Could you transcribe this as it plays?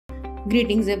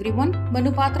Greetings everyone,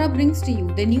 Manupatra brings to you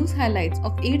the news highlights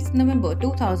of 8th November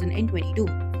 2022.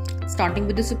 Starting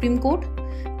with the Supreme Court.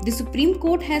 The Supreme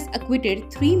Court has acquitted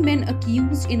 3 men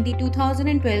accused in the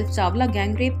 2012 Chawla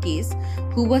gang rape case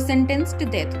who were sentenced to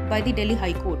death by the Delhi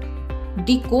High Court.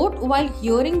 The court, while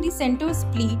hearing the centre's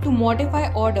plea to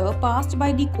modify order passed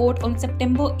by the court on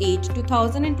September 8,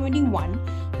 2021,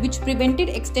 which prevented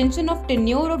extension of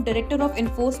tenure of Director of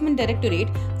Enforcement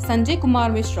Directorate Sanjay Kumar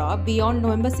Mishra beyond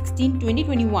November 16,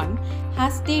 2021,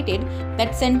 has stated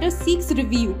that centre seeks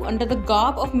review under the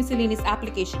garb of miscellaneous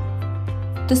application.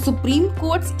 The Supreme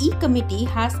Court's E-Committee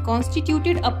has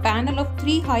constituted a panel of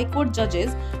 3 High Court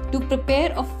judges to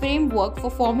prepare a framework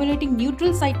for formulating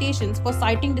neutral citations for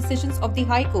citing decisions of the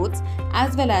High Courts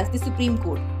as well as the Supreme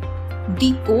Court.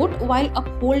 The court, while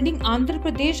upholding Andhra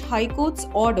Pradesh High Court's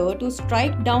order to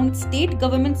strike down state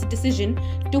government's decision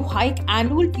to hike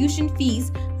annual tuition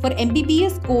fees for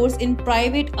MBBS course in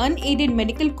private unaided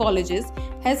medical colleges,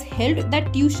 has held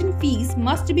that tuition fees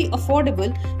must be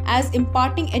affordable as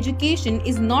imparting education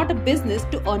is not a business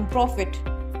to earn profit.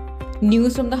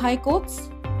 News from the High Courts.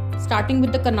 Starting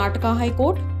with the Karnataka High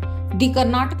Court. The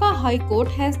Karnataka High Court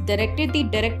has directed the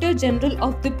Director General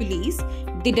of the Police,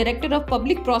 the Director of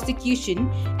Public Prosecution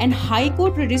and High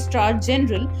Court Registrar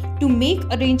General to make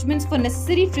arrangements for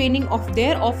necessary training of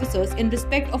their officers in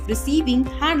respect of receiving,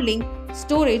 handling,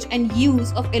 storage and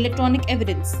use of electronic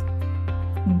evidence.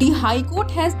 The High Court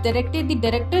has directed the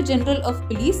Director General of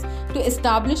Police to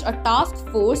establish a task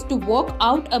force to work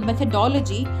out a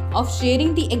methodology of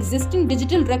sharing the existing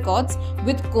digital records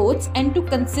with courts and to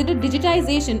consider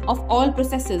digitization of all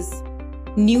processes.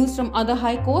 News from other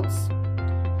High Courts.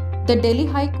 The Delhi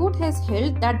High Court has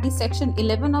held that the Section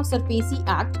 11 of SARFAESI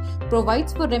Act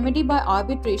provides for remedy by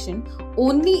arbitration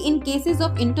only in cases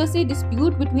of interstate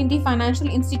dispute between the financial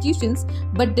institutions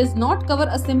but does not cover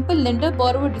a simple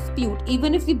lender-borrower dispute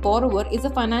even if the borrower is a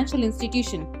financial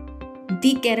institution.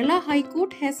 The Kerala High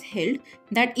Court has held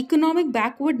that economic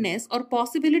backwardness or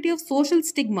possibility of social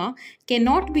stigma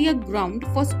cannot be a ground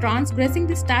for transgressing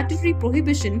the statutory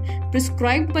prohibition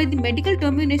prescribed by the Medical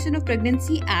Termination of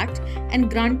Pregnancy Act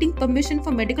and granting permission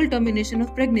for medical termination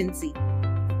of pregnancy.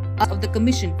 Of the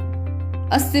Commission.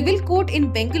 A civil court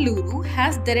in Bengaluru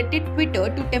has directed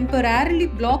Twitter to temporarily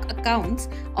block accounts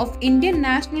of Indian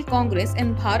National Congress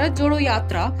and Bharat Jodo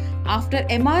Yatra after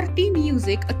MRT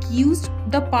Music accused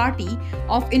the party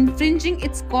of infringing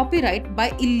its copyright by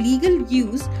illegal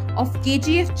use of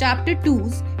KGF Chapter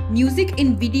 2's music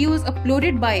in videos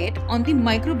uploaded by it on the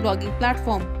microblogging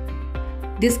platform.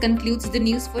 This concludes the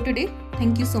news for today.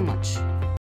 Thank you so much.